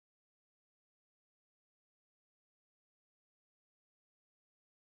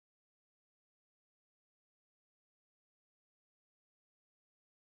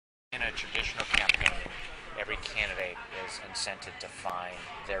In a traditional campaign, every candidate is incented to find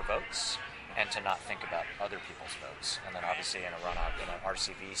their votes and to not think about other people's votes. And then obviously in a runoff, in an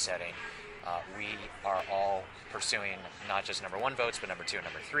RCV setting, we are all pursuing not just number one votes, but number two and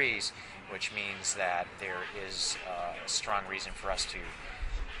number threes, which means that there is a strong reason for us to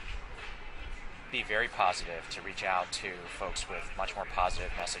be very positive, to reach out to folks with much more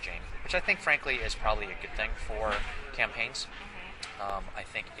positive messaging, which I think frankly is probably a good thing for campaigns. I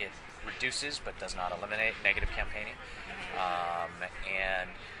think it reduces but does not eliminate negative campaigning, and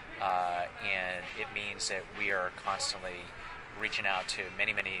it means that we are constantly reaching out to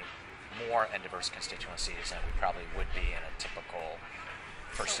many more and diverse constituencies than we probably would be in a typical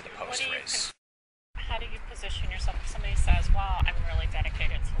first to the post race. How do you position yourself if somebody says, well, I'm really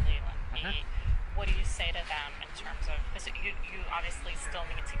dedicated to Leland? What do you say to them in terms of, because you obviously still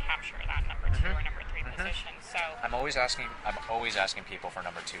need to capture that number two or number three position, so I'm always asking people for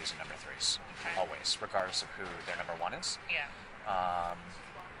number twos and number threes, always, regardless of who their number one is. yeah.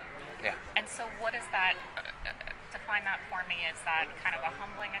 Yeah. And so what is that, define that for me, is that kind of a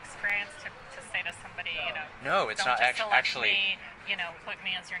humbling experience to say to somebody, No, it's don't not just select actually. me, put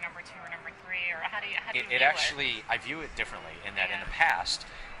me as your number two or number three, or how do you view It actually, I view it differently in that in the past,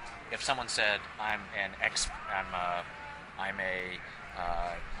 if someone said I'm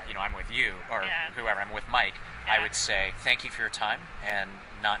with you or whoever, I'm with Mike, I would say thank you for your time and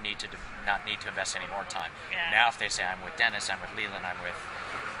not need to invest any more time. Now if they say I'm with Dennis, I'm with Leland, I'm with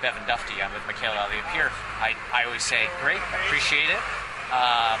Bevan Dufty, I'm with Michaela Elliott Pierce, I always say great, appreciate it,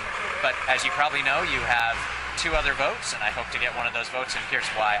 but as you probably know, you have two other votes, and I hope to get one of those votes, and here's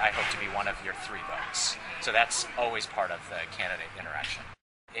why I hope to be one of your three votes. So that's always part of the candidate interaction.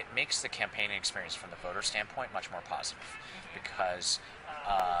 It makes the campaigning experience from the voter standpoint much more positive, because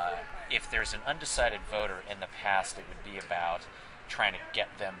if there's an undecided voter in the past, it would be about trying to get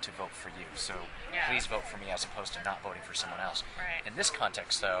them to vote for you. So please vote for me as opposed to not voting for someone else. Right. In this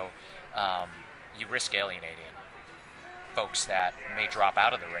context, though, you risk alienating folks that may drop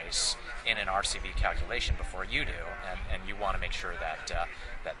out of the race in an RCV calculation before you do, and you want to make sure that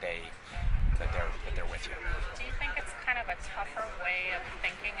they're with you. Do you think it's kind of a tougher way of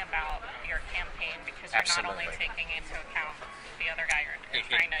thinking about your campaign because you're not only taking into account the other guy, you're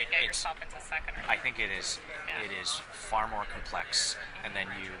trying to get yourself into second or third? I think it is far more complex, and then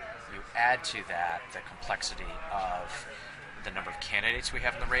you add to that the complexity of the number of candidates we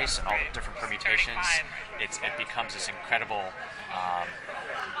have in the race and all the different permutations. It becomes this incredible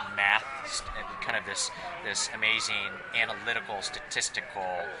math, kind of this amazing analytical,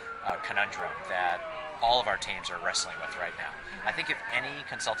 statistical conundrum that all of our teams are wrestling with right now. I think if any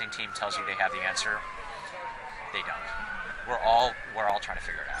consulting team tells you they have the answer, they don't. We're all trying to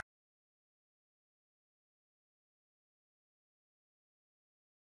figure it out.